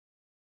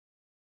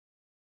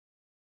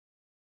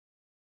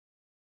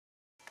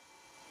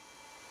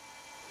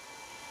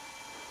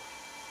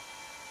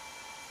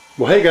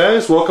Well, hey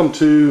guys, welcome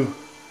to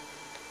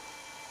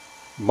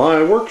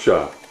my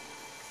workshop.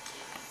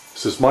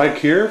 This is Mike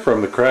here from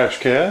the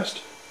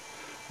Crashcast,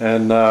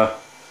 and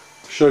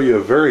show you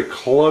a very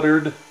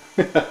cluttered,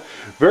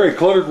 very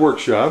cluttered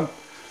workshop.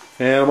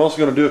 And I'm also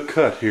going to do a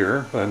cut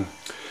here. And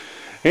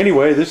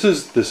anyway, this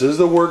is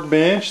the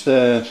workbench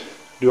that I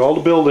do all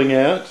the building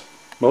at,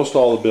 most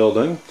all the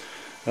building.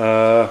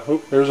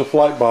 There's a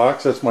flight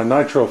box. That's my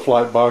nitro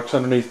flight box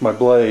underneath my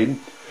blade.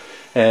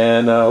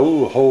 And a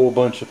whole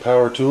bunch of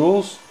power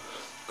tools.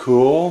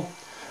 Cool.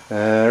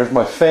 There's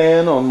my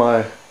fan on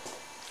my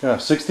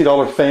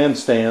 $60 fan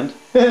stand.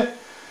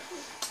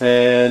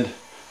 And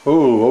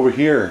over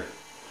here,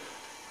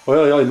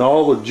 well, and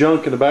all the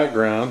junk in the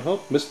background.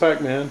 Oh, Miss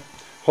Pac-Man.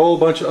 Whole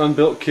bunch of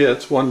unbuilt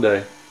kits. One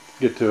day,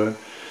 get to it.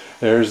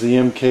 There's the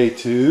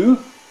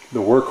MK2,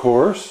 the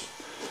workhorse,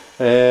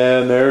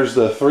 and there's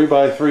the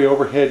 3x3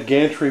 overhead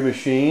gantry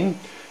machine.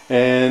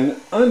 And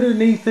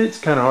underneath it's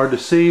kind of hard to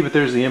see, but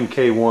there's the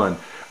MK1.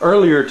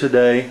 Earlier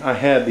today I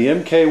had the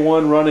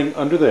MK1 running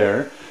under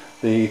there,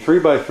 the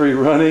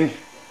 3x3 running,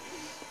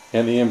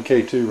 and the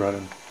MK2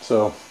 running.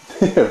 So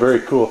yeah,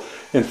 very cool.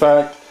 In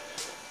fact,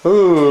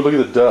 look at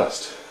the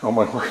dust on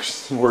my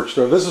work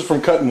stove. This is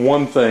from cutting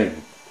one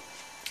thing.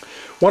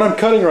 What I'm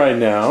cutting right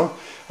now,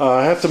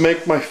 I have to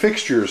make my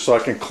fixtures so I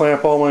can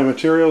clamp all my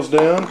materials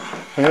down.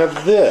 I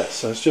have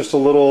this. It's just a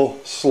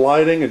little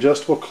sliding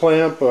adjustable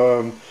clamp,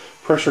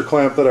 pressure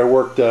clamp that I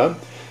worked up,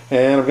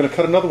 and I'm going to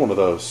cut another one of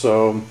those.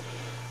 So I'm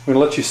going to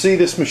let you see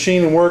this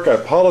machine work. I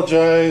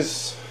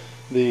apologize.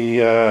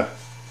 The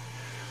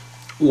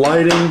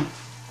lighting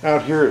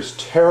out here is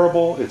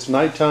terrible. It's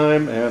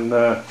nighttime, and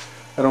I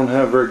don't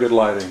have very good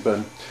lighting,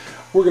 but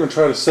we're going to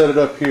try to set it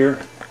up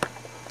here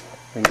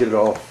and get it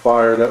all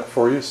fired up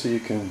for you so you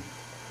can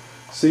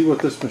see what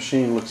this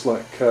machine looks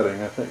like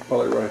cutting. I think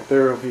probably right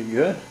there will be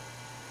good.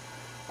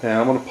 And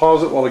I'm going to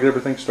pause it while I get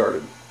everything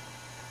started.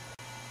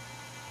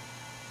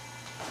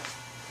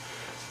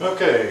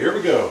 Okay, here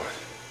we go.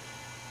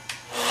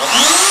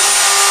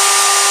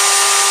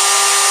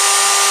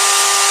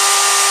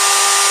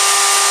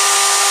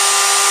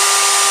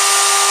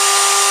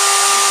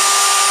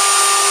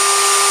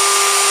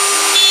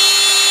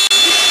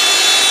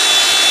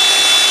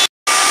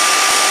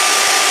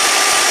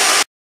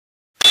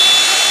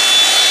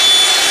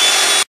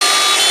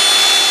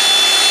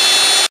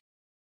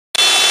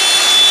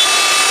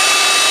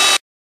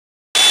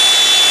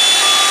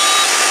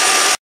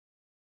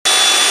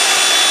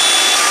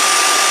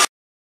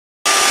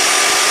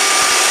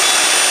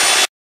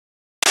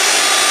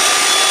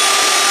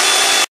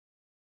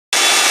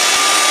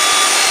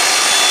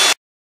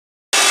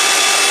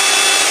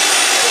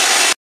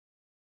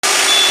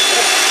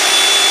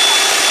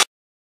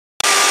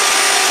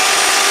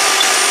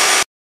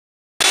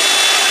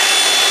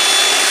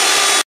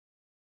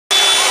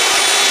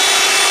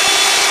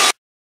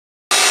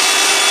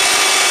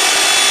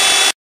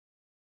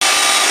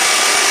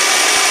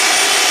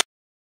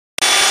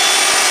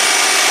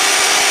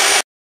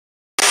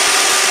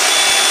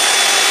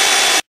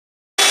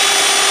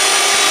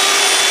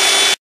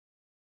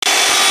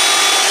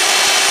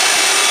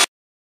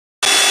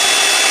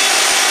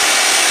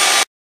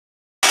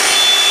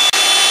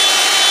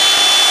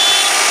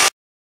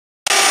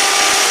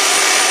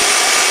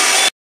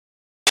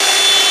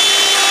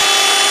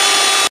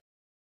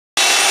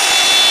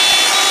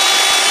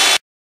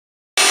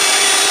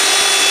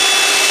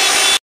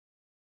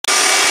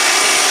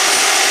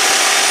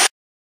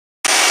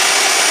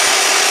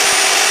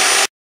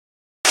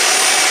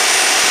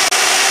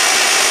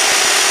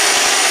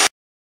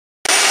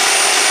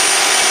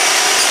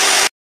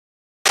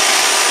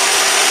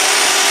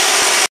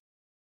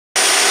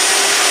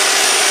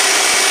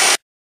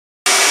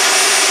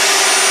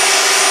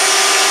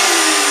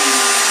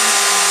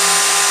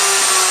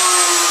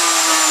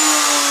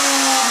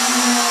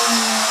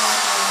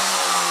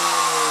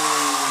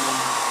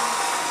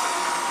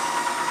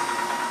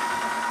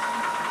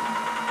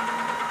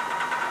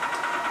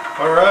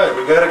 Alright,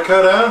 we got it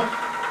cut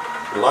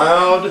out.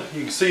 Loud.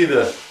 You can see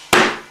the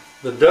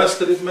dust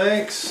that it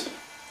makes.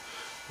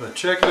 But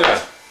check it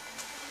out.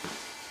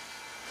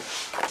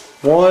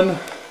 One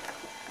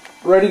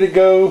ready to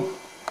go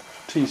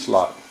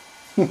T-slot.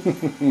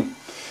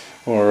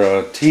 Or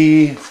a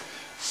T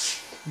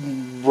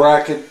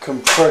bracket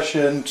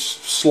compression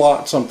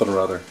slot, something or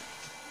other.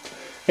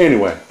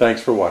 Anyway,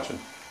 thanks for watching.